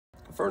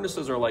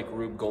Furnaces are like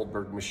Rube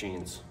Goldberg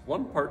machines.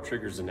 One part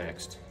triggers the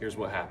next. Here's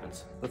what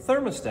happens. The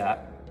thermostat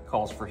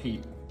calls for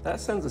heat. That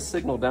sends a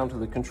signal down to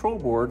the control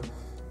board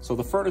so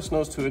the furnace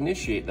knows to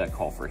initiate that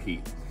call for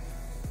heat.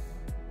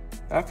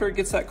 After it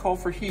gets that call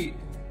for heat,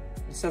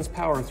 it sends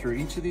power through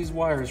each of these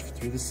wires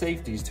through the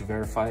safeties to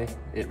verify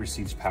it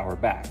receives power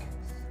back.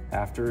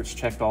 After it's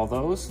checked all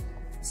those,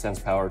 it sends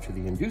power to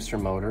the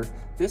inducer motor.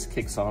 This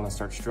kicks on and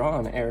starts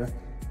drawing air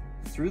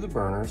through the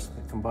burners,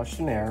 the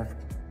combustion air,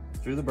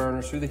 through the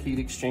burners, through the heat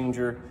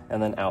exchanger,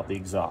 and then out the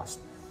exhaust.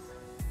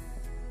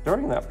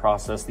 During that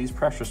process, these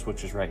pressure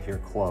switches right here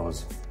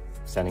close,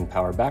 sending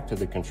power back to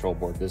the control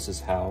board. This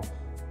is how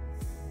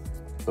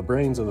the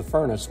brains of the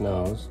furnace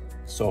knows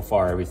so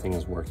far everything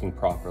is working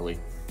properly.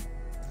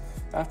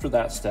 After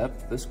that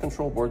step, this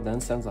control board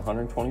then sends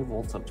 120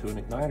 volts up to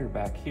an igniter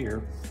back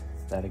here.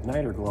 That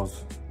igniter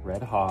glows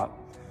red hot.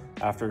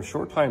 After a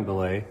short time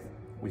delay,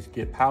 we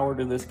get power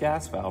to this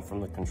gas valve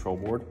from the control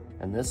board,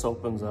 and this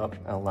opens up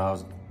and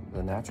allows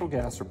the natural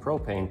gas or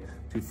propane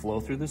to flow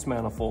through this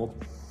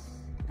manifold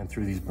and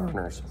through these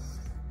burners.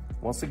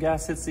 Once the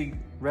gas hits the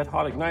red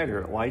hot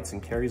igniter, it lights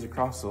and carries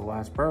across to the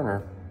last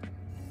burner,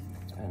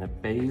 and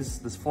it bathes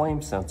this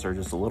flame sensor,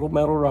 just a little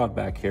metal rod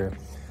back here.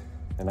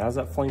 And as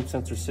that flame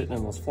sensor is sitting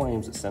in those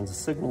flames, it sends a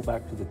signal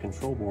back to the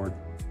control board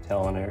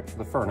telling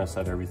the furnace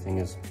that everything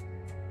is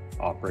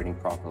operating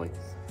properly.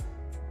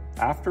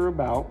 After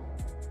about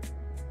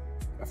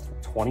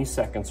 20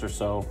 seconds or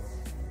so,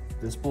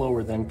 this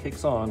blower then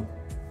kicks on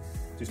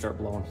to start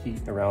blowing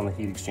heat around the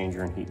heat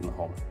exchanger and heating the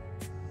home.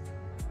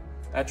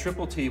 At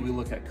Triple T, we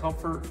look at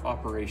comfort,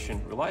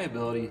 operation,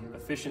 reliability,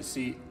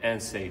 efficiency,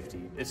 and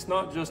safety. It's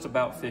not just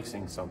about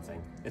fixing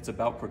something. It's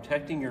about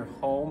protecting your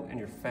home and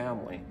your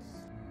family.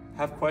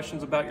 Have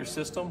questions about your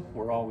system?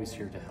 We're always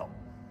here to help.